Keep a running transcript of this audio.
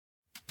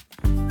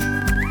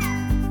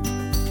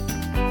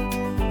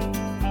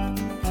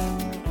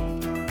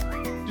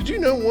Did you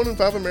know 1 in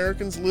 5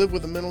 Americans live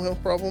with a mental health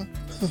problem?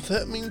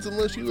 That means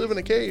unless you live in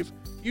a cave,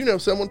 you know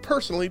someone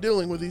personally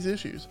dealing with these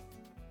issues.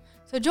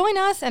 So join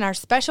us and our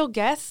special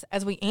guests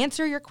as we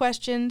answer your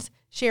questions,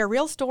 share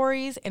real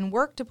stories, and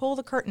work to pull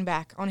the curtain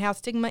back on how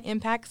stigma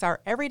impacts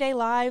our everyday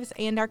lives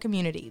and our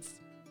communities.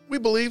 We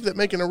believe that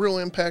making a real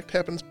impact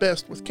happens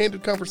best with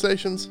candid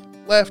conversations,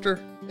 laughter,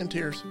 and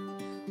tears.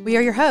 We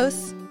are your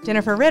hosts,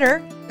 Jennifer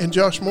Ritter And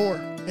Josh Moore,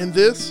 and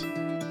this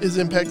is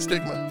Impact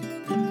Stigma.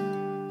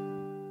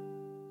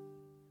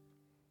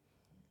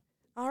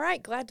 All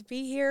right, glad to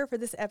be here for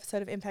this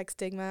episode of Impact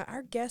Stigma.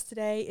 Our guest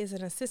today is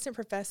an assistant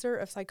professor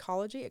of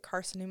psychology at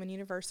Carson-Newman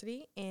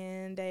University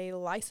and a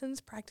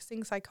licensed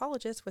practicing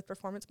psychologist with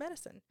performance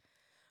medicine.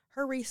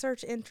 Her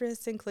research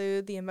interests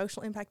include the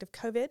emotional impact of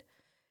COVID,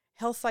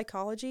 health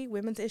psychology,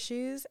 women's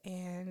issues,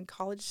 and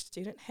college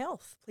student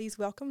health. Please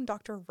welcome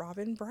Dr.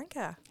 Robin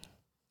Branca.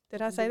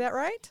 Did I say that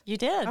right? You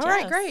did. All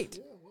right, great.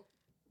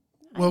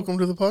 Welcome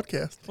to the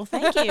podcast. Well,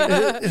 thank you.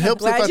 It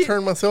helps if I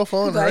turn myself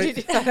on,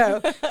 right? I know.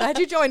 Glad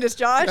you joined us,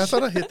 Josh. I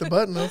thought I hit the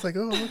button. I was like,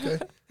 oh,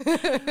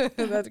 okay.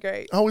 That's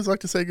great. I always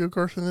like to say go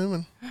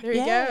Carson-Newman. There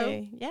you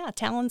go. Yeah,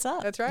 talons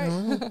up. That's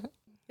right.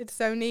 It's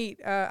so neat.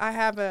 I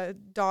have a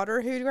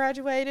daughter who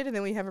graduated, and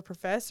then we have a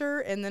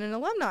professor, and then an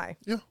alumni.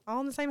 Yeah. All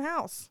in the same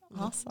house.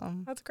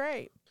 Awesome. That's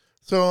great.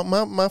 So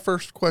my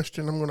first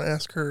question I'm going to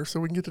ask her so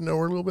we can get to know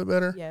her a little bit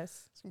better.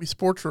 Yes. It's going to be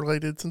sports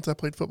related since I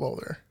played football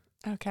there.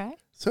 Okay.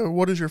 So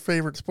what is your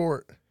favorite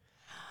sport?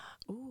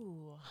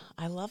 Ooh,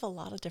 I love a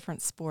lot of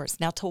different sports.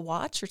 Now, to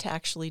watch or to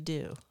actually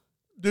do?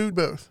 Do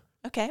both.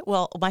 Okay.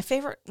 Well, my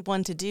favorite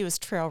one to do is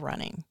trail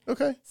running.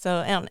 Okay. So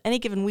on any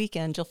given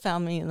weekend, you'll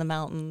find me in the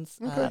mountains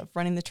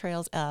running the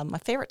trails. My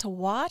favorite to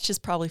watch is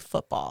probably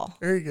football.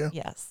 There you go.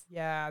 Yes.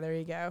 Yeah, there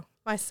you go.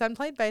 My son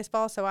played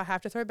baseball, so I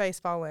have to throw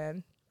baseball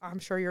in. I'm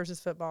sure yours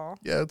is football.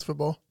 Yeah, it's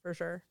football. For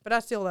sure. But I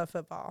still love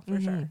football, for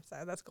sure.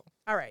 So that's cool.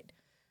 All right.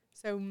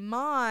 So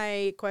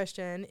my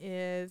question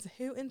is,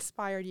 who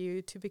inspired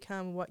you to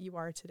become what you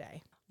are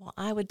today? Well,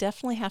 I would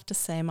definitely have to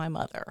say my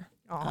mother.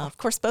 Of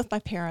course, both my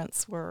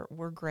parents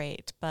were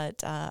great,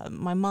 but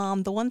my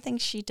mom, the one thing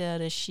she did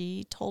is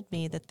she told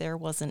me that there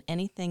wasn't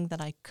anything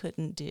that I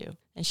couldn't do,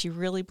 and she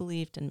really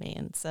believed in me.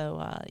 And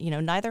so,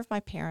 neither of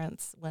my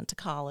parents went to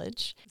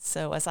college.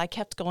 So as I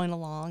kept going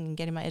along and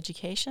getting my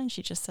education,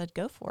 she just said,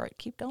 go for it.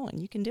 Keep going.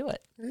 You can do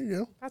it. There you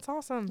go. That's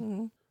awesome.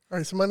 Mm-hmm. All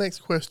right, so my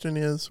next question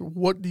is,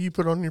 what do you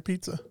put on your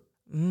pizza?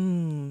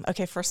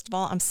 Okay, first of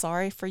all, I'm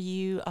sorry for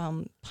you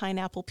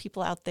pineapple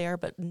people out there,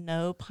 but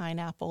no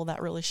pineapple.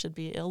 That really should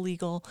be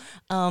illegal.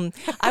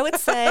 I would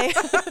say,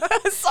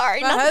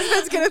 sorry. My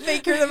husband's going to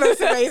think you're the most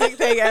amazing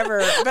thing ever,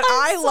 but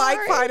I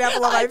like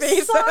pineapple on my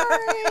pizza.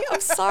 I'm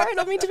sorry. I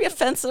don't mean to be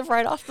offensive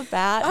right off the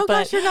bat. Oh,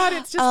 gosh, you're not.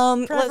 It's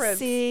just preference. Let's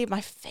see.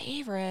 My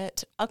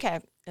favorite.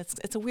 Okay,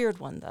 it's a weird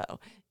one, though.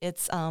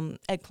 It's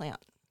eggplant.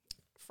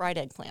 Fried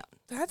eggplant.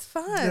 That's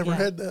fun. Never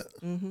had that.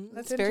 Mm-hmm.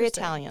 That's it's very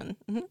Italian.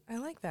 Mm-hmm. I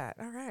like that.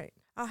 All right.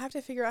 I'll have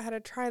to figure out how to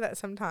try that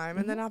sometime.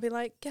 And then I'll be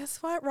like, guess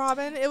what,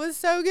 Robin? It was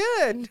so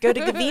good. Go to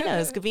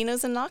Gavino's.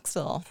 Gavino's in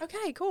Knoxville.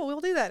 Okay, cool.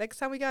 We'll do that next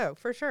time we go,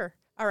 for sure.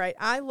 All right.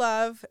 I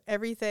love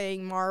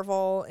everything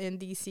Marvel and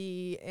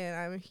DC, and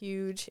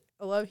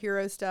I love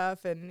hero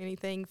stuff and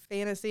anything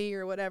fantasy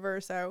or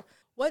whatever. So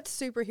what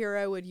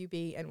superhero would you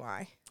be and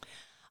why?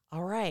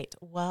 All right.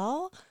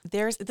 Well,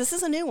 this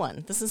is a new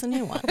one.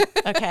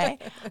 Okay.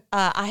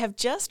 I have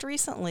just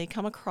recently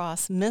come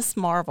across Miss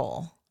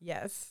Marvel.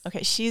 Yes.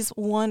 Okay, she's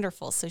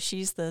wonderful. So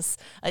she's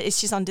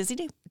she's on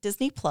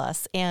Disney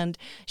Plus, and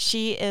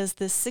she is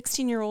this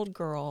 16-year-old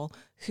girl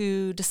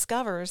who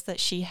discovers that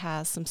she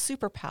has some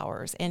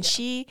superpowers, and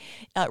she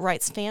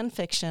writes fan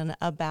fiction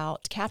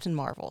about Captain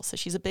Marvel. So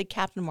she's a big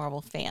Captain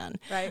Marvel fan.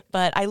 Right.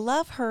 But I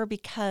love her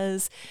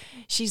because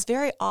she's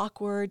very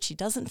awkward. She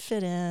doesn't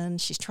fit in.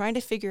 She's trying to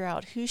figure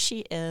out who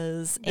she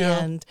is.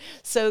 Yeah. And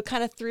so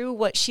kind of through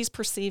what she's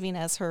perceiving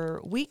as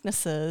her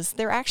weaknesses,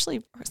 they're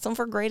actually some of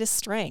her greatest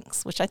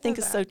strengths, which I think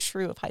is so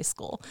true of high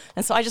school.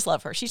 And so I just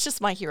love her. She's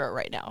just my hero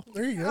right now.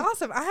 There you go.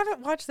 Awesome. I haven't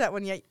watched that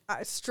one yet,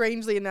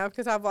 strangely enough,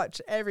 because I've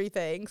watched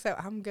everything. So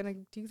I'm going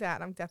to do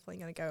that. I'm definitely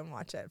going to go and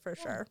watch it for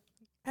sure.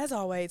 As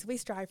always, we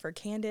strive for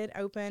candid,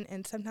 open,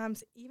 and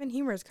sometimes even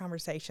humorous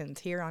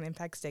conversations here on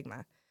Impact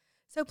Stigma.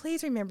 So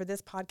please remember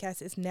this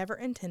podcast is never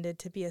intended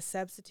to be a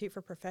substitute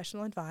for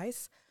professional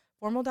advice,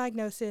 formal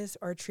diagnosis,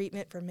 or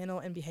treatment for mental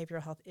and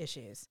behavioral health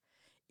issues.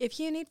 If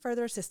you need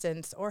further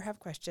assistance or have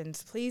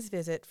questions, please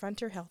visit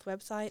Frontier Health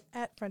website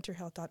at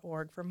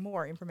frontierhealth.org for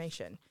more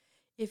information.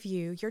 If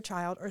you, your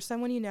child, or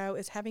someone you know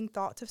is having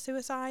thoughts of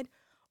suicide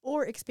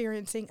or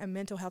experiencing a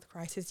mental health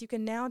crisis, you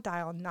can now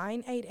dial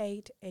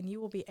 988 and you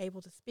will be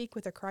able to speak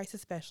with a crisis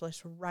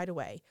specialist right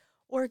away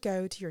or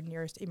go to your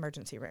nearest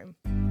emergency room.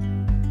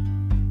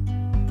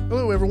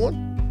 Hello,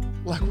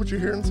 everyone. Like what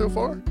you're hearing so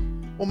far?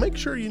 Well, make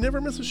sure you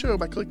never miss a show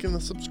by clicking the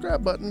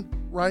subscribe button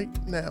right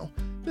now.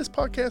 This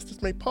podcast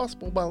is made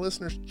possible by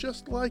listeners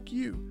just like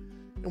you,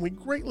 and we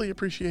greatly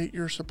appreciate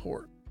your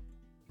support.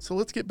 So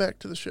let's get back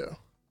to the show.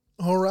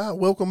 All right,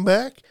 welcome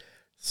back.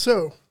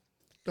 So,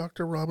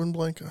 Dr. Robin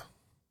Branca,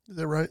 Is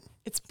that right?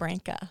 It's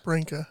Branca.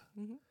 Branca.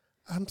 Mm-hmm.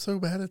 I'm so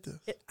bad at this.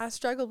 I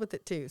struggled with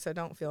it too, so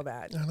don't feel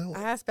bad. I know.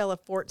 I asked Bella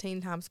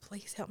 14 times,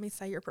 please help me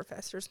say your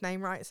professor's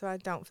name right so I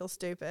don't feel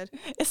stupid.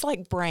 It's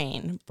like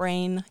Branca.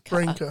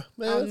 Branca.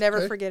 I'll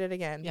never forget it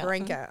again. Yeah.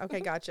 Branca.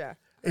 Okay, gotcha.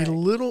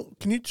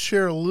 Can you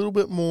share a little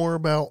bit more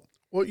about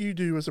what you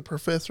do as a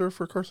professor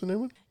for Carson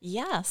Newman?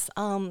 Yes.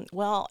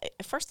 Well,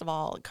 first of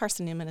all,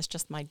 Carson Newman is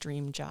just my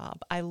dream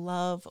job. I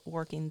love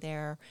working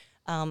there.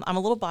 I'm a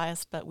little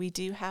biased, but we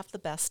do have the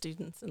best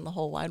students in the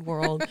whole wide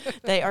world.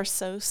 They are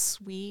so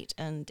sweet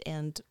and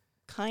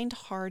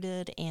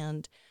kind-hearted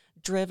and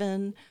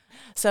driven.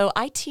 So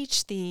I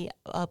teach the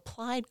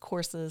applied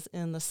courses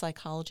in the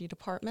psychology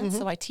department. Mm-hmm.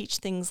 So I teach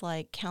things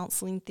like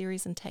counseling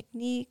theories and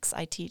techniques.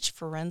 I teach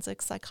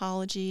forensic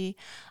psychology.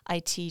 I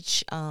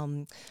teach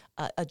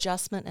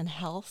adjustment and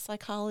health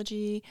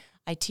psychology.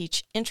 I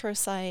teach intro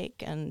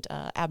psych and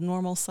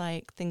abnormal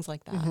psych, things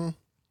like that. Mm-hmm.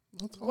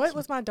 That's awesome. What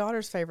was my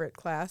daughter's favorite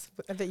class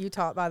that you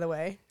taught, by the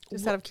way?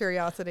 Just out of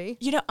curiosity.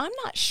 You know, I'm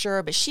not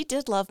sure, but she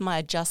did love my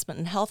adjustment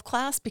and health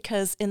class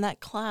because in that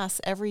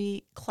class,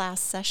 every class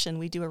session,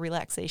 we do a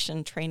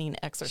relaxation training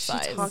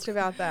exercise. She talked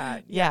about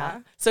that. Yeah.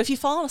 So if you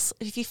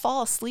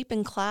fall asleep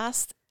in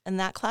class, in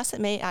that class,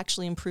 it may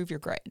actually improve your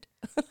grade.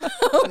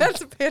 Oh,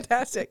 that's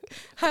fantastic.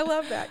 I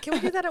love that. Can we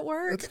do that at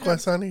work? That's the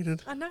class I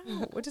needed. I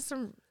know. Just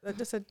a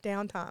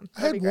downtime.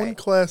 I had one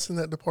class in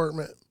that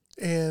department.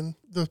 And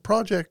the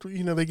project,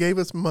 they gave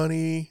us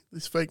money,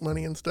 this fake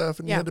money and stuff,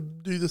 and you had to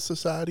do the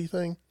society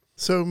thing.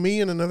 So me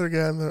and another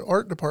guy in the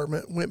art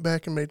department went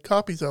back and made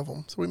copies of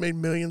them. So we made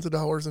millions of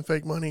dollars in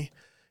fake money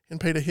and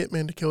paid a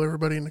hitman to kill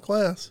everybody in the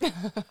class.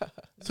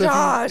 So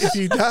if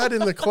you died in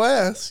the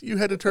class, you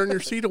had to turn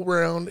your seat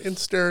around and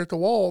stare at the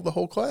wall the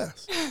whole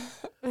class.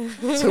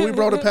 So we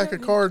brought a pack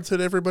of cards that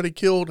everybody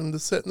killed and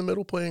just sat in the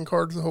middle playing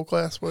cards the whole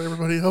class while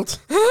everybody else.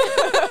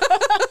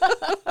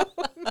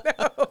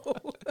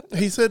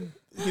 He said,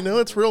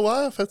 it's real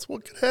life. That's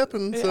what could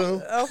happen. Yeah.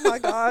 So, oh my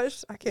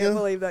gosh, I can't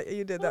believe that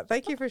you did that.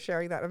 Thank you for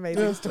sharing that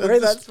amazing story.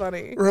 That's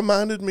funny.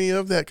 Reminded me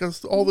of that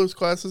because all those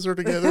classes are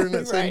together in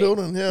that same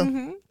building.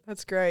 Yeah,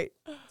 that's great.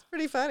 It's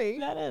pretty funny.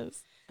 That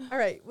is. All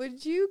right.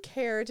 Would you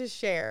care to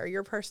share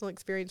your personal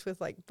experience with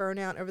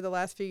burnout over the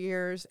last few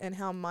years and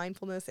how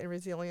mindfulness and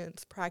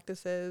resilience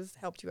practices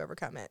helped you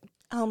overcome it?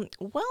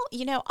 Well,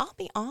 I'll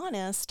be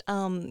honest.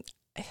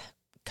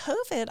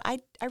 COVID, I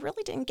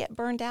really didn't get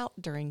burned out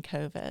during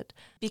COVID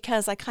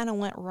because I kind of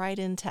went right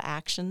into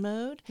action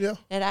mode. Yeah.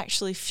 It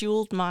actually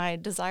fueled my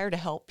desire to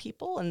help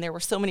people, and there were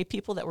so many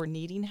people that were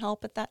needing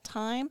help at that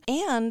time.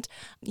 And,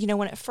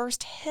 when it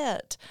first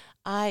hit,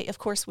 of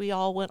course, we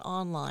all went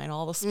online.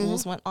 All the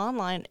schools went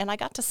online, and I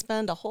got to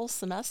spend a whole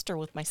semester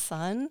with my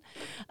son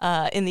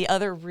in the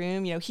other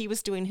room. He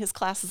was doing his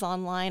classes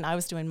online. I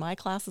was doing my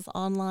classes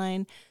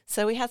online.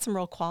 So we had some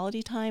real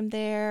quality time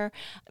there.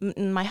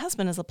 My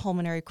husband is a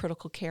pulmonary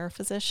critical care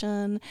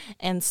physician,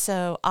 and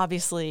so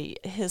obviously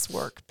his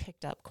work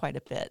picked up quite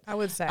a bit. I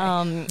would say.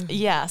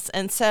 Yes,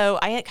 and so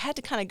I had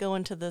to kind of go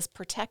into this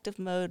protective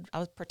mode. I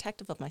was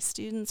protective of my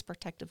students,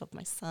 protective of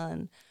my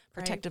son,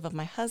 protective of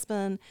my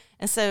husband.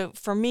 And so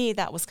for me,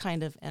 that was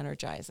kind of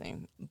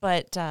energizing.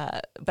 But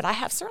I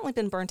have certainly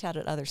been burnt out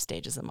at other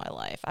stages in my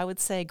life. I would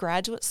say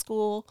graduate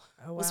school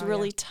was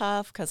really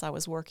tough because I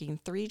was working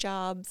 3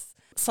 jobs,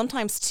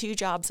 sometimes 2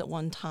 jobs at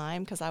one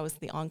time because I was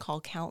the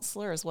on-call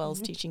counselor as well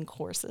as teaching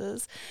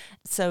courses.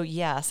 So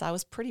yes, I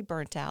was pretty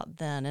burnt out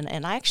then.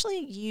 And I actually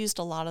used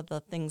a lot of the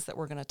things that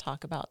we're going to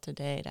talk about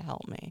today to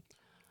help me.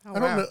 Oh,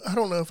 I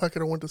don't know if I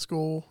could have went to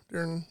school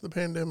during the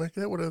pandemic.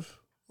 That would have.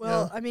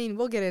 Well, I mean,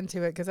 we'll get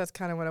into it because that's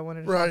kind of what I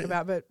wanted to talk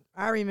about. But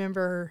I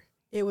remember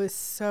it was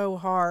so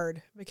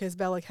hard because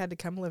Bella had to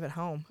come live at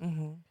home.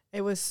 Mm-hmm.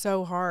 It was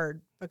so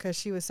hard because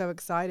she was so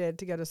excited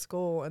to go to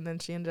school. And then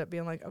she ended up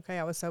being like, okay,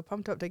 I was so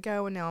pumped up to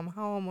go. And now I'm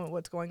home.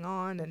 What's going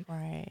on?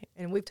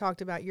 And we've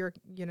talked about your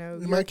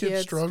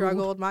kids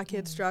struggled. My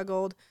kids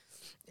struggled.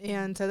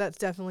 And so that's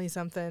definitely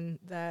something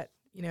that,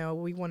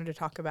 we wanted to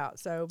talk about.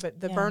 So,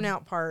 but the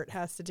burnout part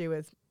has to do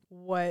with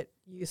what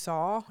you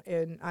saw,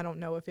 and I don't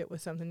know if it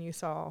was something you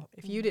saw,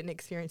 if you didn't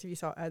experience, if you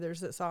saw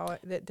others that saw it,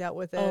 that dealt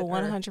with it. Oh,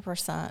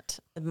 100%.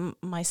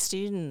 My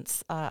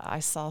students, I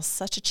saw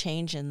such a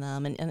change in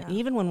them, and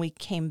even when we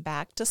came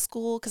back to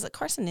school, because at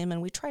Carson Newman,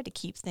 we tried to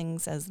keep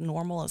things as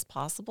normal as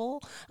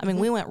possible. I mean,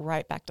 we went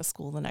right back to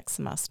school the next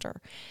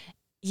semester.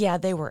 Yeah,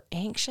 they were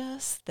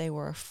anxious, they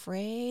were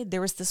afraid.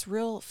 There was this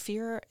real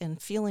fear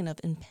and feeling of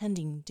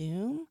impending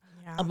doom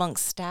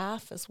amongst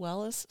staff as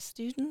well as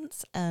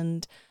students,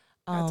 and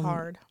that's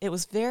hard. It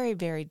was very,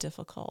 very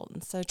difficult.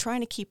 And so trying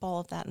to keep all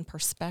of that in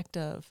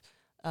perspective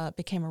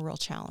became a real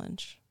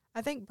challenge.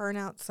 I think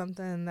burnout's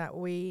something that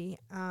we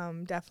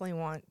definitely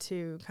want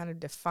to kind of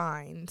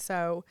define.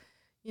 So,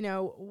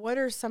 what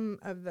are some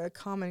of the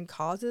common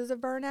causes of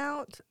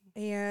burnout?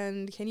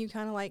 And can you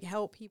kind of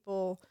help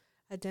people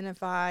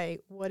identify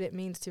what it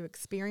means to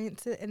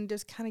experience it and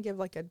just kind of give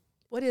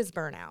What is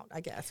burnout, I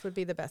guess, would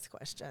be the best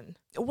question.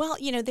 Well,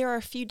 there are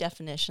a few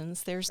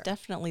definitions. There's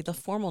definitely the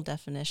formal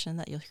definition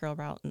that you'll hear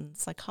about in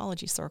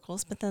psychology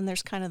circles, but then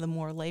there's kind of the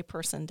more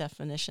layperson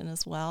definition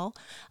as well.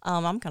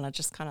 I'm going to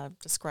just kind of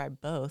describe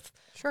both.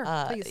 Sure,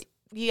 please.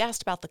 You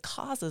asked about the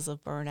causes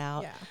of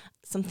burnout. Yeah.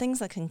 Some things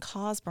that can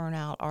cause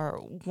burnout are,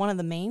 one of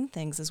the main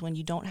things is when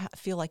you don't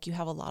feel like you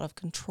have a lot of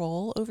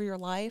control over your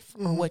life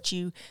or what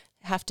you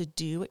have to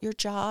do at your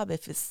job,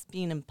 if it's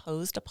being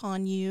imposed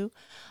upon you.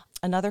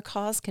 Another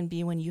cause can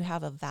be when you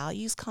have a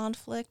values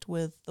conflict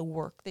with the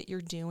work that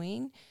you're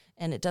doing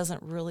and it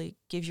doesn't really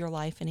give your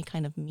life any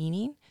kind of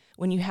meaning.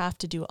 When you have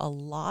to do a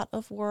lot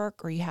of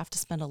work or you have to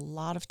spend a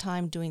lot of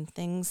time doing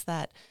things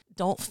that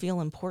don't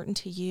feel important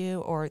to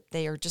you, or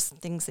they are just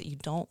things that you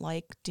don't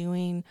like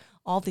doing,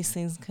 all these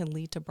things can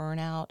lead to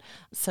burnout.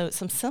 So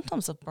some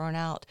symptoms of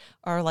burnout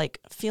are like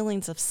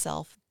feelings of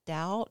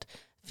self-doubt,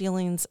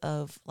 feelings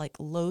of like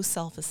low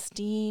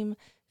self-esteem,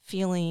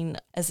 feeling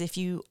as if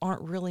you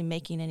aren't really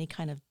making any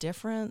kind of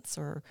difference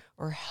or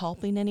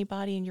helping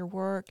anybody in your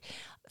work,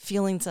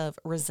 feelings of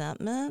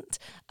resentment.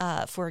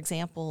 For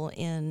example,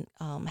 in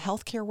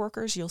healthcare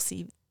workers, you'll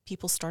see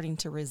people starting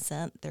to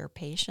resent their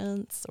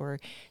patients, or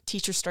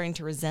teachers starting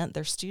to resent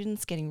their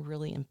students, getting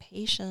really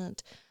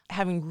impatient,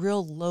 having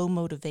real low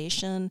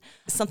motivation.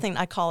 Something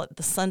I call it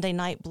the Sunday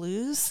night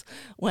blues,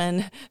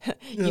 when,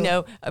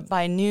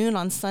 by noon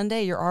on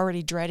Sunday, you're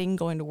already dreading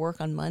going to work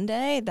on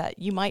Monday, that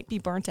you might be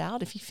burnt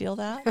out if you feel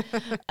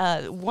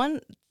that. One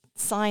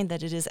sign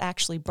that it is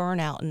actually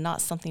burnout and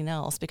not something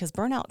else, because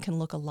burnout can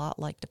look a lot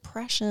like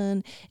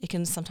depression. It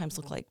can sometimes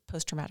look like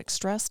post-traumatic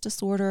stress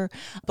disorder.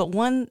 But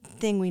one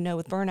thing we know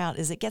with burnout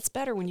is it gets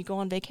better when you go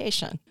on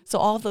vacation. So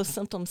all of those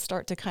symptoms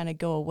start to kind of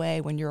go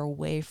away when you're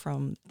away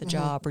from the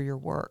job or your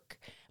work.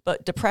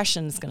 But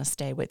depression is going to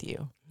stay with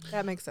you.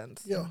 That makes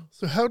sense. Yeah.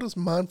 So how does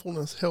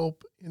mindfulness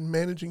help in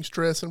managing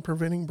stress and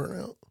preventing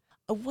burnout?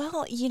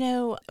 Well,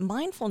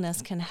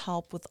 mindfulness can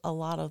help with a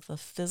lot of the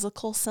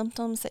physical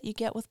symptoms that you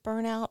get with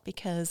burnout,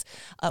 because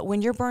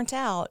when you're burnt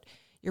out,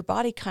 your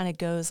body kind of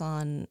goes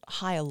on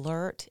high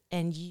alert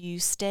and you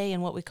stay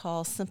in what we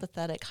call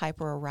sympathetic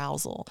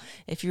hyperarousal.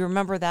 If you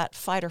remember that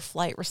fight or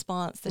flight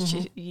response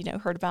that you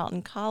heard about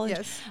in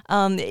college,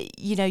 yes.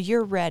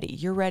 You're ready.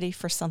 You're ready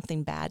for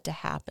something bad to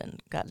happen.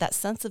 Got that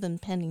sense of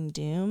impending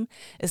doom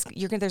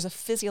there's a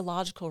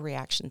physiological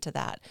reaction to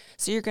that.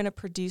 So you're going to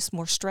produce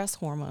more stress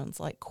hormones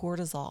like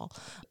cortisol.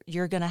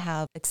 You're going to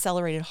have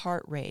accelerated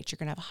heart rate. You're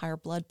going to have higher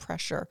blood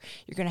pressure.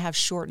 You're going to have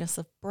shortness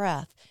of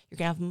breath. You're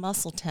going to have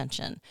muscle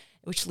tension,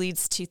 which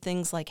leads to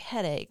things like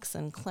headaches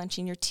and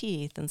clenching your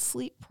teeth and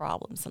sleep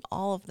problems and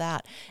all of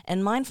that.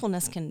 And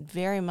mindfulness can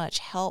very much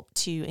help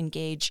to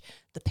engage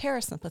the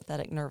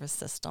parasympathetic nervous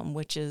system,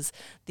 which is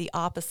the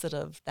opposite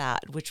of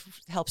that, which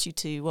helps you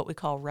to what we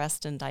call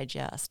rest and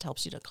digest,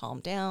 helps you to calm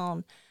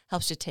down,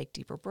 helps you take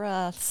deeper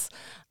breaths.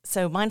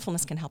 So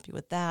mindfulness can help you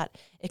with that.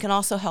 It can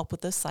also help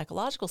with those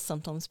psychological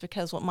symptoms,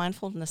 because what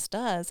mindfulness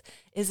does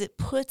is it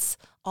puts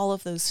all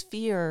of those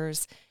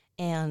fears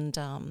and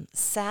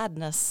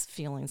sadness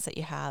feelings that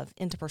you have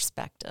into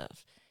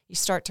perspective. You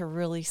start to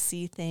really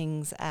see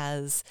things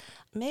as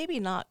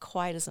maybe not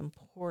quite as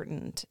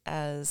important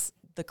as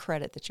the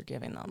credit that you're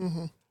giving them.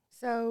 Mm-hmm.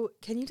 So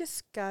can you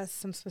discuss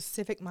some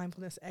specific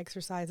mindfulness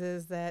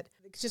exercises that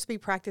could just be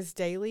practiced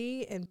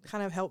daily and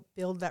kind of help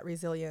build that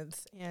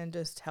resilience and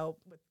just help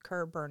with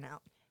curb burnout?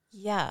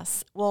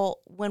 Yes.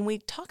 Well, when we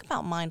talk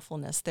about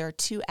mindfulness, there are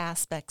two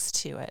aspects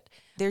to it.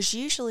 There's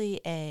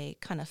usually a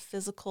kind of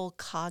physical,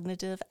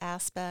 cognitive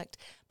aspect,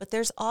 but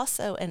there's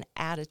also an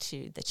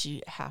attitude that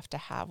you have to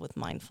have with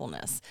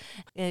mindfulness.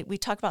 We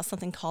talk about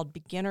something called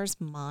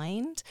beginner's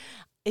mind.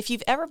 If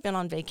you've ever been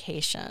on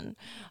vacation,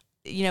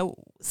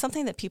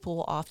 something that people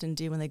will often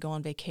do when they go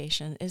on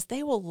vacation is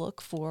they will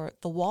look for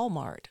the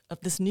Walmart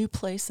of this new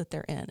place that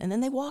they're in. And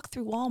then they walk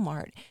through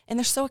Walmart and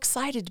they're so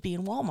excited to be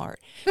in Walmart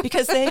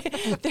because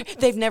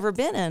they've never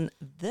been in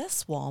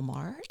this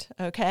Walmart,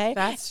 okay?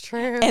 That's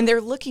true. And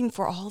they're looking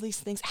for all these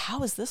things.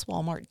 How is this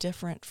Walmart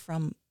different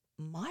from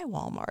my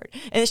Walmart?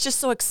 And it's just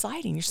so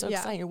exciting. You're so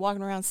excited. You're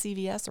walking around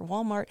CVS or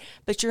Walmart,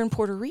 but you're in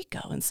Puerto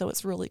Rico. And so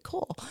it's really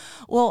cool.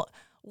 Well,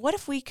 what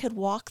if we could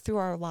walk through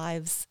our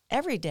lives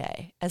every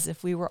day as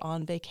if we were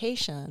on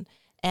vacation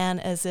and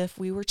as if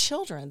we were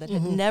children that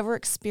had never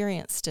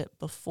experienced it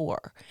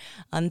before?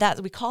 And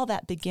that we call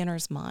that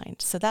beginner's mind.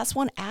 So that's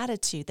one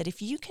attitude, that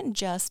if you can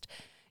just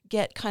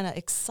get kind of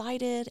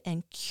excited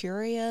and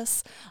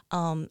curious,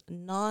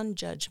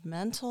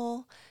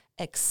 non-judgmental,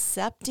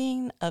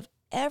 accepting of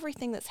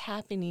everything that's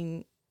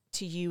happening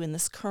to you in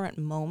this current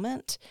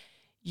moment,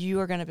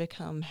 you are going to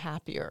become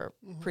happier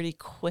pretty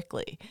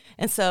quickly.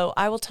 And so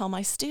I will tell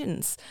my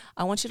students,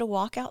 I want you to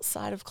walk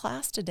outside of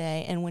class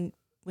today, and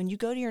when you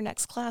go to your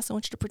next class, I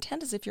want you to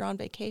pretend as if you're on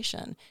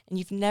vacation and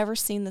you've never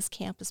seen this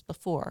campus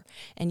before,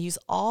 and use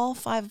all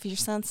 5 of your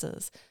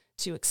senses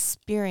to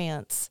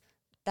experience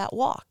that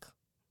walk.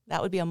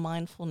 That would be a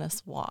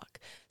mindfulness walk.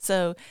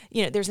 So,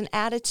 there's an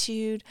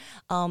attitude.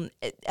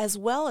 As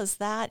well as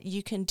that,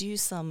 you can do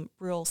some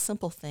real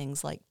simple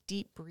things like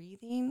deep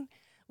breathing,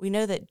 we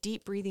know that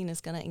deep breathing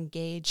is going to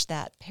engage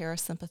that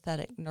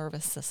parasympathetic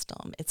nervous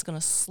system. It's going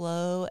to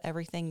slow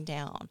everything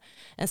down.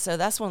 And so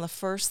that's one of the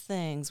first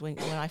things when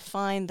I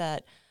find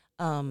that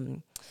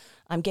I'm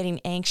getting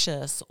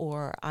anxious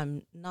or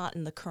I'm not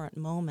in the current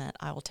moment,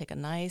 I will take a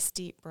nice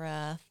deep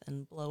breath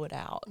and blow it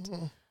out.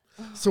 Mm-hmm.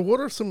 So what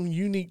are some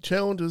unique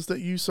challenges that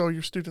you saw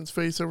your students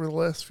face over the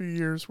last few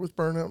years with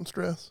burnout and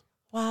stress?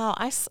 Wow,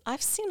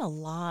 I've seen a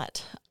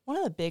lot. One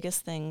of the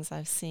biggest things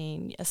I've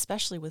seen,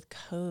 especially with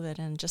COVID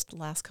and just the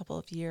last couple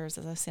of years,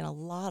 is I've seen a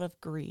lot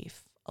of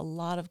grief, a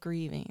lot of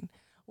grieving,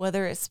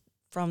 whether it's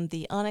from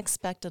the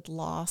unexpected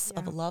loss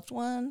of a loved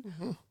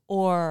one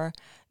or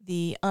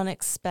the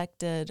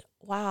unexpected,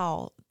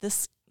 wow,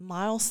 this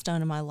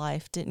milestone in my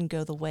life didn't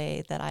go the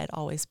way that I had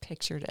always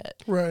pictured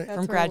it. Right.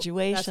 From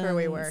graduation, that's where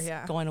we were,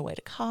 going away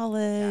to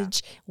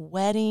college,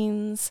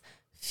 weddings,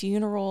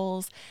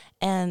 funerals,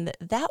 and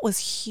that was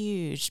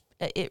huge.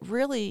 It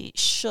really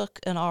shook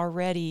an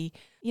already,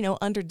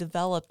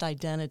 underdeveloped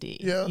identity.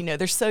 Yeah.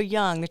 They're so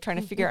young, they're trying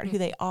to figure out who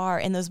they are,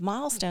 and those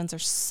milestones are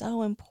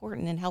so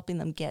important in helping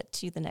them get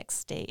to the next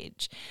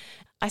stage.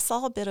 I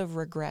saw a bit of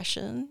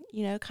regression,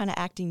 kind of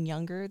acting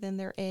younger than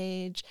their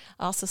age.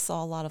 I also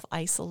saw a lot of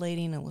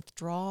isolating and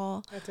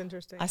withdrawal. That's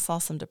interesting. I saw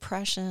some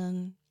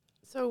depression.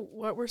 So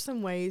what were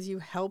some ways you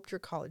helped your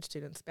college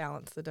students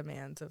balance the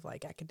demands of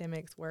like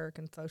academics, work,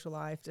 and social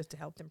life just to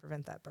help them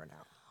prevent that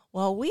burnout?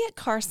 Well, we at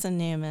Carson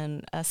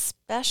Newman,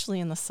 especially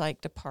in the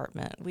psych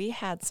department, we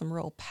had some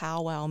real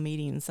powwow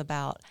meetings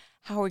about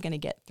how are we going to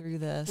get through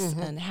this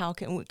and how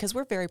can we, because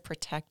we're very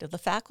protective. The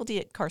faculty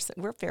at Carson,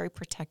 we're very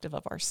protective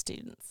of our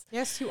students.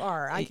 Yes, you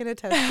are. I can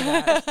attest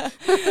to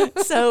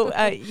that. So,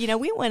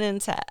 we went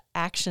into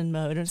action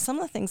mode, and some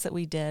of the things that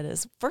we did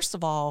is, first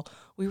of all,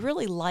 we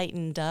really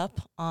lightened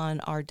up on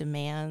our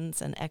demands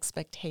and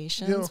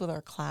expectations with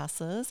our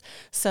classes.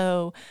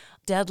 So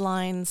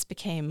deadlines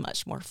became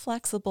much more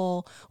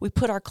flexible. We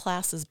put our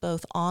classes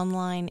both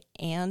online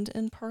and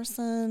in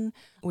person.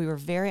 We were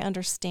very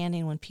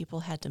understanding when people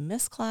had to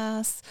miss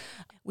class.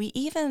 We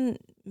even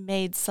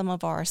made some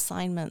of our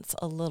assignments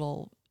a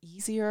little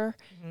easier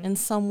in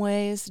some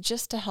ways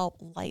just to help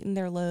lighten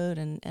their load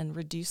and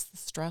reduce the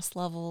stress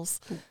levels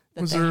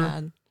that they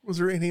had. Was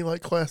there any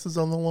classes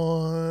on the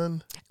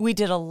lawn? We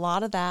did a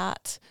lot of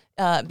that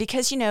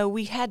because,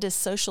 we had to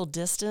social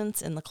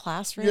distance in the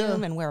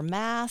classroom and wear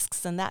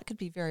masks, and that could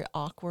be very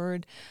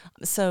awkward.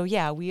 So,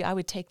 I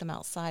would take them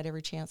outside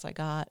every chance I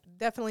got.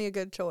 Definitely a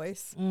good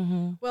choice.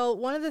 Mm-hmm. Well,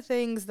 one of the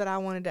things that I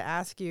wanted to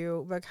ask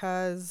you,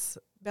 because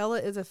Bella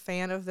is a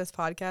fan of this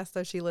podcast,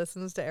 so she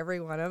listens to every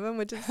one of them,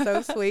 which is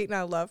so sweet, and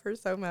I love her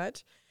so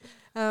much.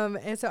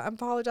 And so I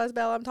apologize,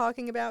 Bella, I'm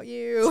talking about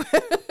you.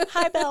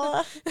 Hi,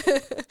 Bella.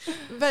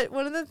 But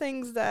one of the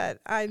things that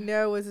I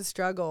know was a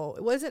struggle,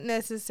 it wasn't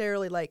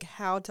necessarily like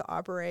how to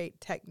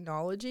operate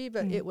technology,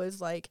 but it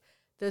was like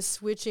the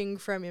switching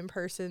from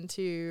in-person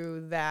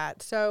to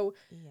that. So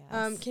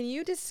can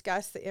you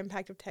discuss the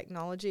impact of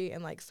technology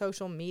and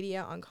social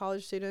media on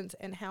college students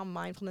and how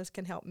mindfulness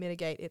can help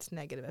mitigate its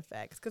negative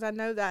effects? Because I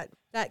know that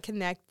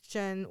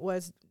connection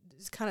was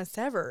kind of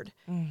severed,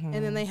 and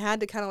then they had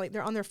to kind of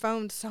they're on their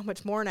phones so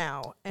much more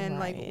now,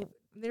 and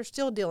they're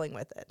still dealing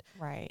with it.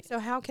 Right. So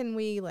how can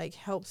we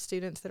help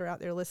students that are out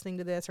there listening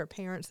to this, or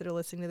parents that are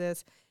listening to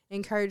this,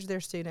 encourage their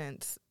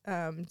students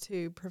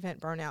to prevent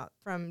burnout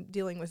from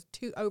dealing with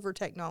over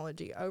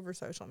technology, over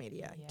social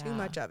media, too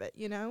much of it,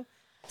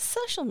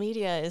 Social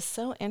media is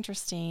so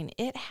interesting.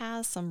 It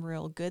has some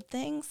real good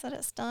things that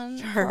it's done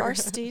for our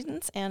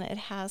students, and it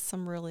has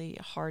some really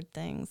hard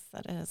things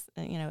that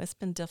it's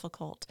been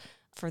difficult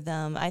for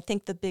them. I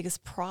think the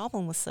biggest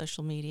problem with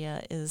social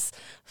media is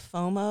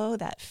FOMO,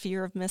 that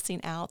fear of missing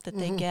out that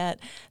they get,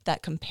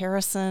 that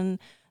comparison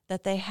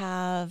that they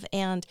have,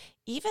 and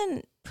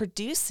even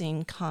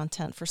producing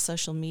content for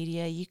social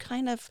media, you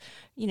kind of,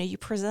 you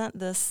present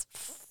this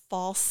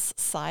false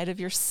side of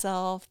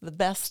yourself, the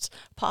best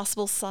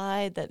possible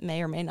side that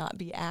may or may not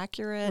be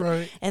accurate.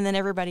 Right. And then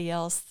everybody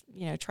else,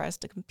 tries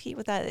to compete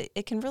with that.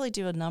 It can really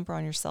do a number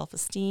on your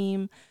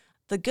self-esteem.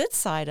 The good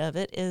side of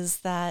it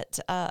is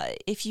that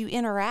if you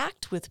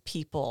interact with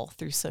people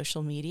through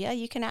social media,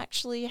 you can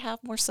actually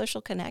have more social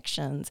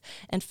connections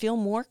and feel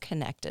more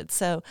connected.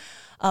 So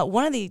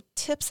one of the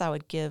tips I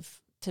would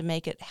give to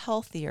make it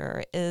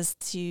healthier is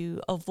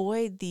to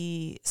avoid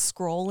the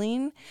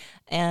scrolling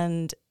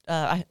and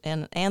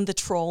the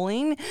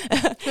trolling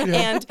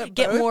and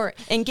get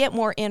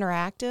more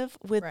interactive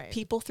with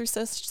people through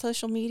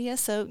social media.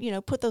 So,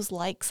 put those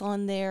likes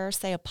on there,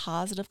 say a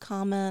positive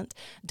comment,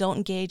 don't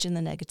engage in the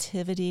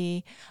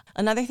negativity.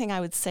 Another thing I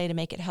would say to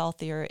make it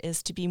healthier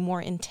is to be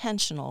more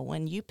intentional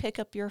when you pick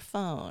up your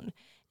phone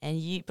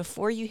and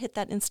before you hit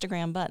that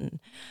Instagram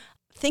button.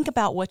 Think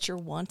about what you're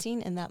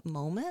wanting in that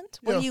moment.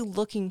 What are you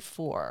looking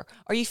for?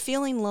 Are you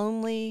feeling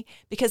lonely?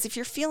 Because if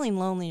you're feeling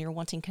lonely, you're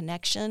wanting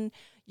connection,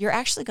 you're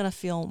actually going to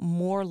feel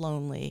more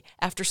lonely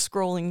after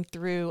scrolling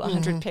through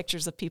 100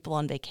 pictures of people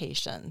on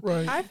vacation.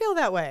 Right. I feel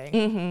that way.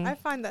 I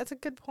find that's a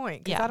good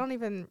point. Because I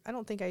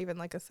don't think I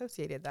even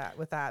associated that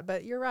with that.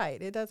 But you're right.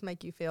 It does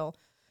make you feel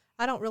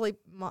I don't really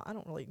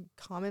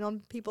comment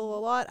on people a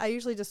lot. I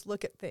usually just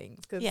look at things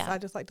because I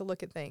just like to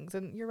look at things.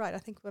 And you're right. I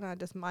think when I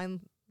just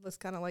mindless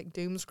kind of like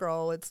doom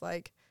scroll, it's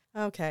like,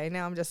 okay,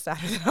 now I'm just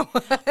sadder than I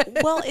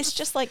was. Well, it's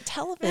just like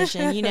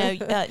television,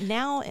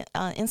 now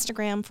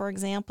Instagram, for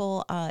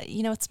example,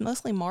 it's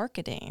mostly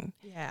marketing.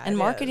 Yeah, and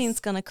marketing's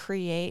going to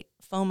create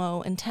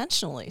FOMO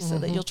intentionally so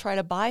that you'll try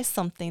to buy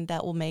something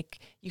that will make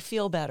you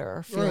feel better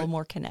or feel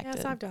more connected.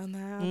 Yes, I've done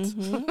that.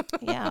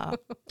 Mm-hmm. Yeah.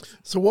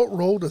 So what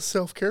role does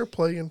self-care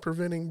play in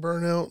preventing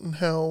burnout, and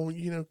how,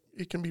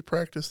 it can be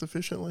practiced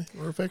efficiently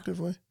or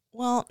effectively?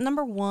 Well,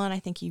 number one, I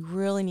think you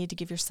really need to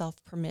give yourself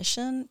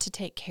permission to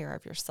take care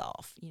of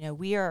yourself.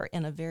 We are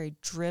in a very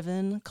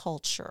driven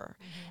culture.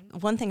 Mm-hmm.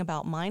 One thing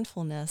about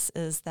mindfulness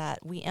is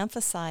that we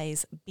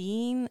emphasize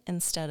being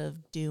instead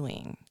of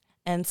doing.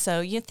 And so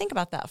you think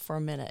about that for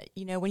a minute.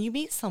 When you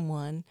meet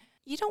someone,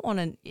 you don't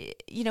want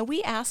to,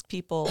 we ask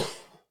people,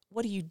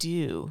 what do you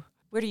do?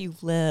 Where do you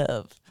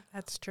live?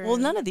 That's true. Well,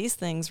 none of these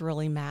things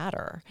really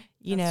matter.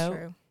 That's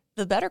true.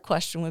 The better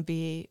question would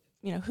be,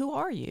 who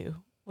are you?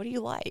 What do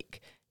you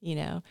like?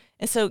 And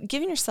so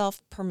giving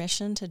yourself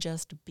permission to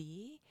just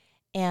be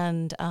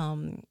and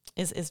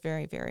is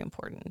very, very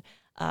important.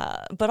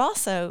 But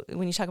also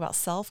when you talk about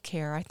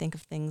self-care, I think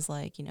of things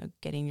like,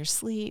 getting your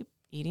sleep,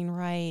 eating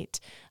right,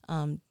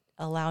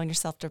 allowing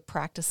yourself to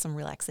practice some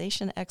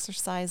relaxation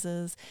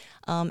exercises,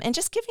 and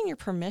just giving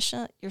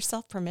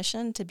yourself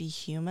permission to be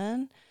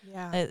human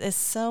is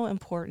so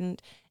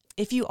important.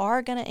 If you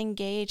are going to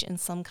engage in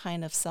some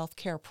kind of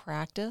self-care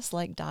practice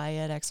like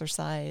diet,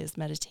 exercise,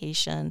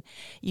 meditation,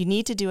 you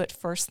need to do it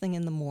first thing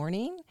in the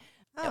morning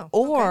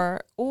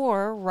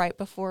or right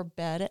before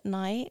bed at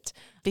night,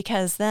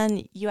 because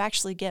then you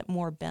actually get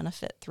more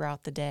benefit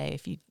throughout the day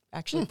if you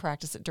actually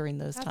practice it during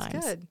those times.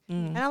 That's good.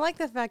 And I like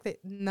the fact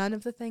that none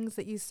of the things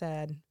that you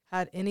said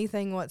had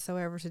anything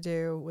whatsoever to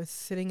do with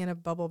sitting in a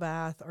bubble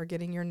bath or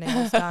getting your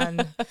nails done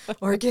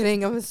or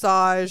getting a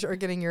massage or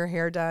getting your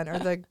hair done or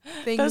the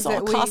things those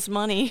all cost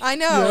money. I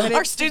know. And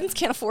our students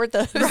can't afford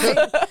those. Right?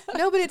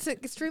 No, but it's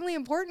extremely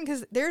important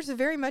because there's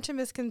very much a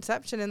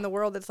misconception in the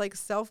world that's like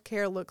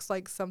self-care looks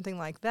like something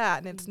like that,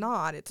 and it's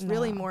not. It's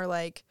really more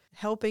like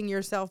helping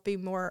yourself be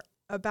more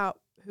about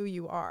who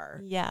you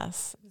are.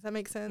 Yes. Does that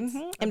make sense?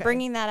 Mm-hmm. And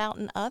bringing that out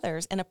in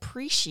others and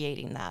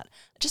appreciating that.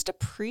 Just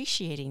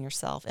appreciating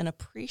yourself and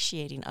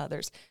appreciating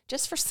others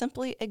just for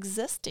simply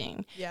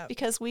existing. Yeah.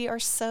 Because we are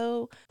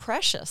so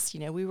precious.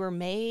 We were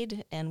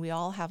made and we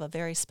all have a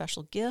very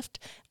special gift.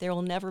 There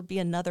will never be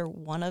another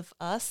one of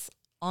us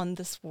on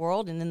this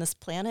world and in this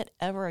planet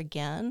ever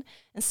again.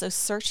 And so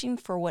searching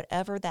for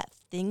whatever that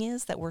thing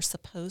is that we're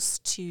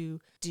supposed to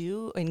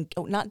do, and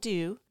not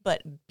do,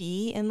 but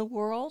be in the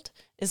world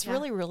is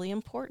really, really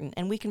important.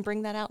 And we can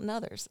bring that out in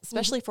others,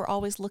 especially if we're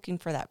always looking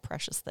for that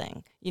precious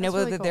thing. That's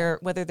whether really cool.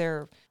 whether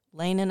they're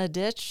laying in a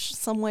ditch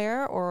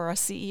somewhere or a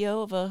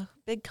CEO of a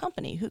big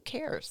company, who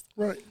cares?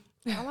 Right.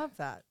 I love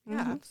that.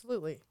 Yeah,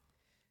 absolutely.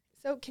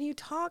 So can you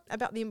talk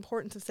about the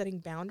importance of setting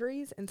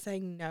boundaries and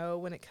saying no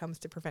when it comes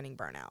to preventing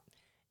burnout?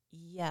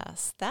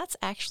 Yes, that's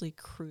actually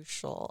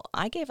crucial.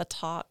 I gave a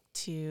talk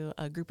to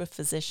a group of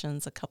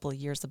physicians a couple of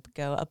years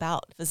ago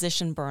about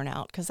physician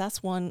burnout, because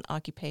that's one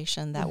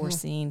occupation that we're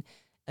seeing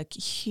a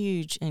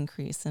huge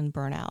increase in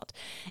burnout.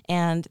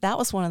 And that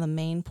was one of the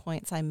main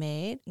points I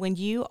made. When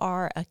you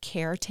are a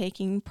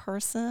caretaking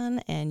person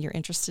and you're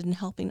interested in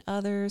helping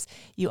others,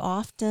 you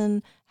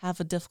often have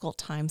a difficult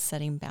time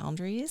setting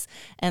boundaries.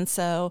 And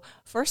so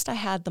first I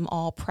had them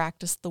all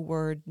practice the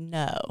word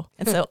no.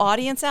 And so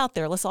audience out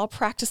there, let's all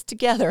practice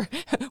together.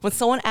 When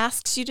someone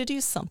asks you to do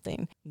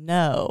something,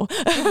 no.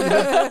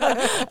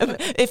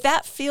 If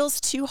that feels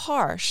too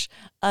harsh,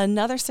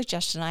 another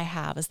suggestion I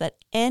have is that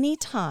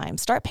anytime,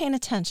 start paying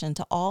attention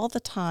to all the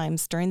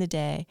times during the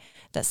day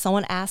that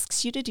someone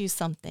asks you to do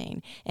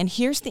something, and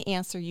here's the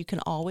answer you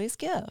can always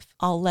give: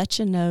 I'll let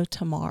you know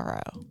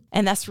tomorrow.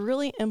 And that's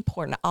really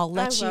important. I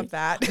love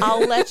that.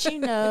 I'll let you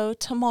know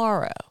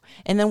tomorrow.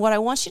 And then what I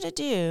want you to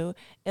do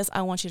is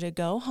I want you to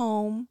go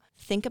home,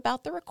 think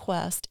about the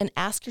request, and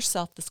ask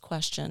yourself this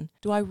question: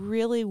 do I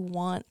really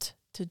want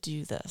to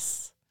do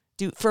this?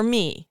 For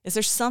me, is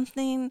there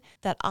something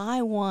that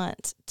I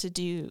want to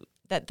do,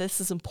 that this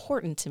is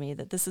important to me,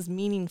 that this is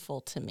meaningful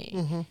to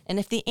me? And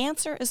if the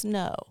answer is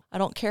no, I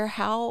don't care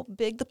how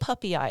big the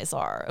puppy eyes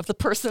are of the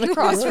person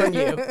across from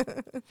you,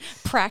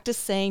 practice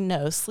saying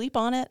no, sleep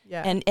on it,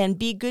 and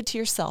be good to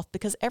yourself,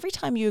 because every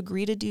time you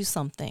agree to do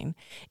something,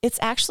 it's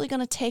actually going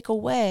to take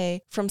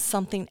away from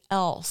something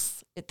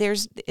else.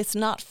 It's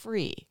not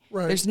free.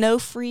 Right. There's no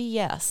free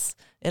yes.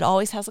 It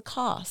always has a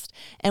cost.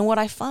 And what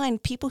I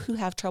find, people who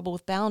have trouble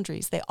with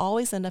boundaries, they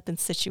always end up in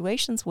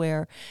situations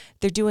where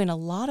they're doing a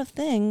lot of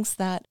things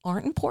that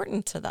aren't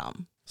important to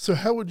them. So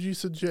how would you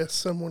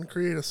suggest someone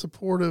create a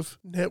supportive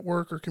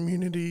network or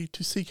community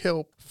to seek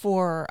help?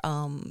 For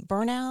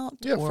burnout?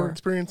 Yeah, for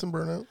experiencing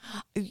burnout.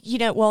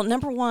 Well,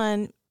 number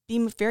one,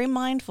 be very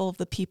mindful of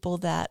the people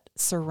that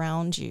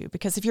surround you,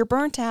 because if you're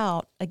burnt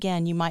out,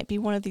 again, you might be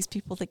one of these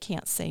people that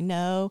can't say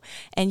no,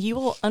 and you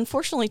will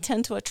unfortunately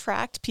tend to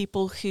attract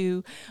people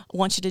who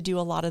want you to do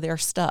a lot of their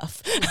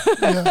stuff.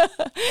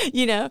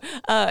 Yeah.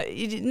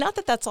 Not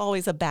that that's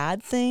always a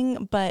bad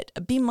thing, but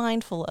be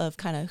mindful of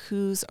kind of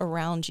who's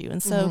around you.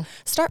 And so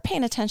start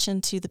paying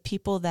attention to the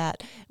people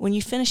that when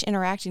you finish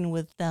interacting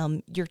with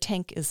them, your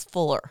tank is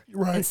fuller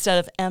instead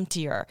of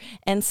emptier,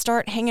 and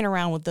start hanging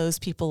around with those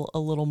people a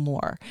little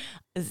more.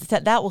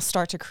 That will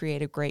start to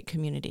create a great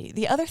community.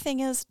 The other thing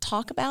is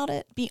talk about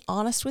it. Be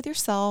honest with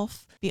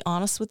yourself. Be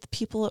honest with the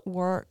people at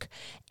work.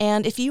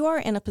 And if you are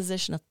in a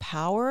position of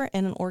power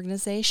in an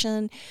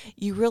organization,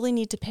 you really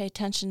need to pay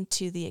attention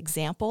to the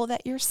example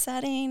that you're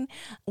setting.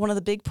 One of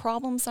the big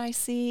problems I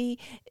see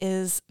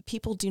is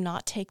people do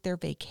not take their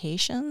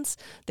vacations.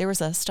 There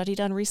was a study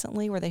done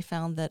recently where they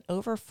found that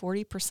over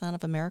 40%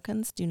 of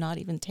Americans do not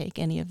even take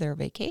any of their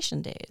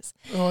vacation days.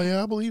 Oh,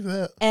 yeah, I believe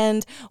that.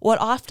 And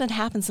what often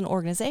happens in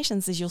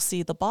organizations is you'll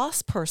see the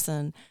boss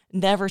person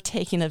never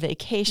taking a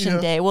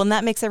vacation day. Well, and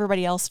that makes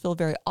everybody else feel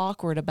very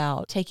awkward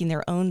about taking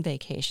their own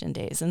vacation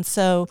days. And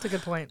so that's a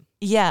good point.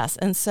 Yes.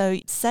 And so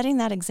setting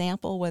that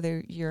example,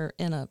 whether you're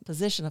in a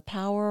position of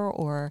power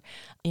or,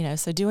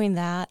 so doing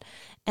that.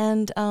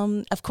 And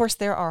of course,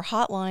 there are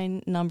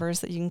hotline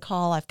numbers that you can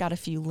call. I've got a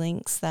few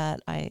links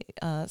that I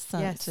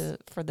sent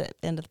for the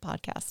end of the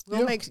podcast.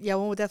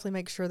 We'll definitely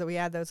make sure that we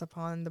add those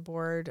upon the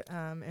board.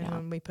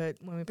 When we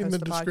post the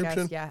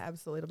podcast,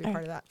 absolutely, it'll be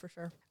part of that for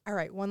sure. All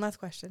right, one last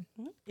question.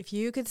 Mm-hmm. If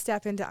you could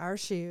step into our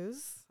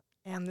shoes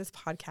and this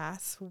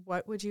podcast,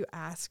 what would you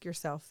ask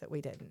yourself that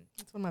we didn't?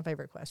 It's one of my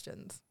favorite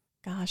questions.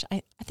 Gosh,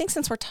 I think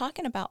since we're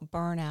talking about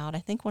burnout, I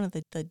think one of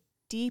the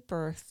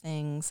deeper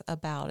things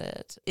about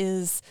it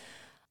is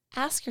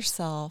ask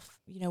yourself,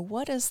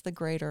 what is the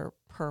greater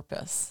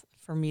purpose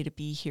for me to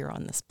be here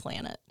on this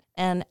planet?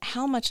 And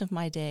how much of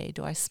my day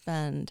do I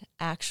spend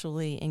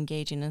actually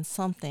engaging in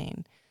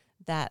something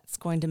that's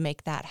going to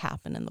make that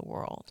happen in the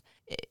world?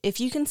 If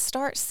you can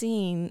start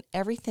seeing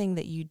everything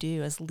that you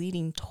do as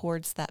leading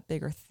towards that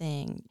bigger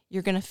thing,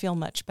 you're going to feel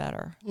much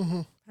better.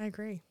 Mm-hmm. I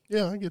agree.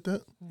 Yeah, I get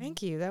that.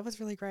 Thank you. That was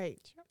really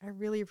great. I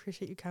really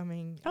appreciate you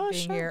coming and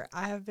being here.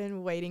 I have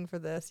been waiting for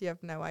this. You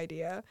have no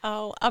idea.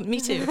 Oh, me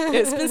too.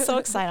 It's been so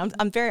exciting.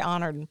 I'm very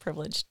honored and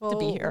privileged to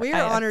be here. We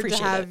are honored to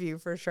have you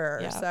for sure.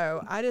 Yeah.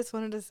 So I just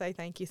wanted to say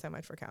thank you so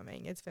much for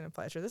coming. It's been a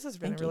pleasure. This has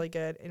been a really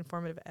good,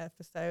 informative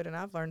episode, and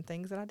I've learned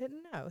things that I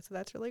didn't know. So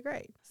that's really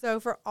great. So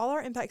for all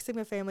our Impact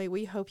Stigma family,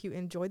 we hope you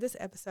enjoyed this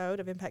episode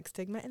of Impact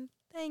Stigma, and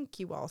thank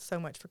you all so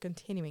much for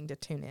continuing to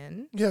tune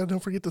in. Yeah, don't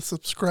forget to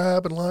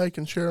subscribe and like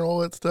and share all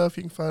that stuff.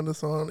 You can find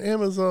us on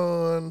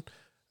Amazon,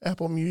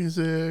 Apple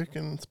Music,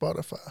 and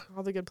Spotify.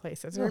 All the good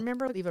places. Yeah.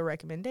 Remember, leave a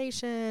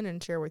recommendation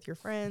and share with your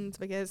friends,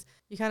 because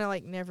you kind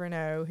of never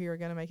know who you're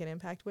going to make an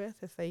impact with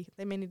if they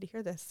may need to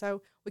hear this.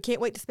 So we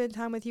can't wait to spend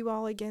time with you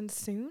all again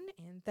soon.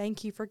 And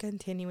thank you for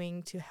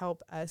continuing to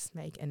help us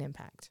make an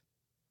impact.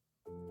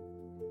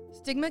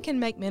 Stigma can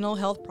make mental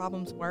health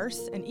problems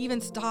worse and even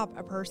stop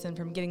a person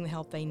from getting the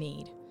help they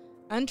need.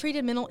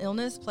 Untreated mental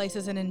illness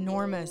places an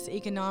enormous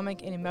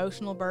economic and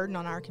emotional burden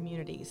on our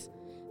communities.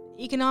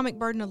 The economic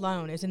burden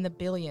alone is in the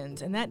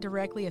billions, and that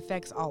directly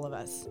affects all of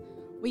us.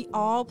 We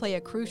all play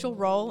a crucial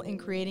role in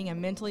creating a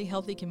mentally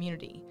healthy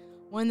community,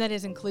 one that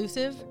is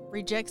inclusive,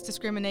 rejects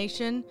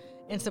discrimination,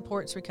 and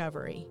supports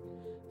recovery.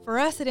 For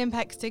us at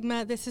Impact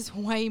Stigma, this is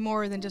way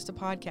more than just a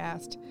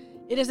podcast.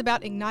 It is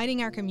about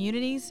igniting our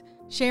communities,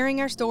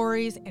 sharing our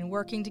stories, and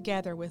working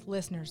together with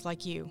listeners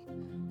like you.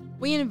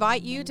 We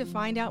invite you to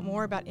find out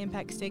more about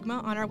Impact Stigma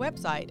on our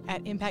website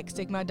at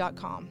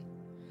impactstigma.com.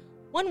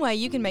 One way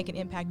you can make an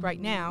impact right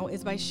now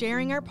is by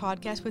sharing our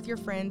podcast with your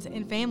friends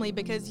and family,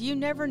 because you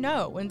never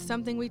know when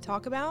something we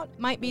talk about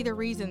might be the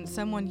reason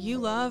someone you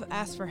love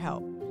asks for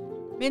help.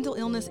 Mental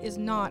illness is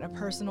not a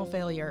personal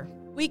failure.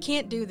 We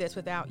can't do this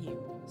without you.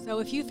 So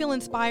if you feel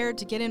inspired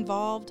to get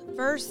involved,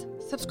 first,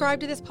 subscribe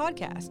to this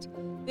podcast.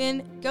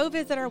 Then go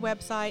visit our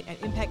website at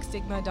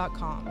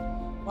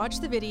impactstigma.com. Watch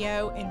the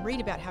video and read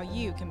about how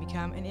you can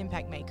become an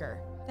impact maker.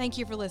 Thank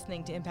you for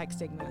listening to Impact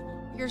Stigma.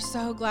 We're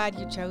so glad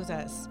you chose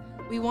us.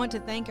 We want to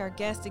thank our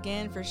guests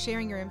again for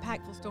sharing your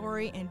impactful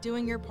story and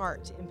doing your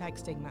part to impact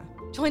stigma.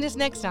 Join us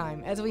next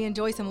time as we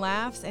enjoy some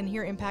laughs and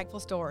hear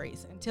impactful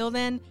stories. Until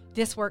then,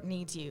 this work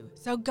needs you.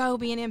 So go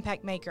be an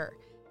impact maker.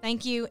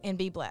 Thank you and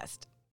be blessed.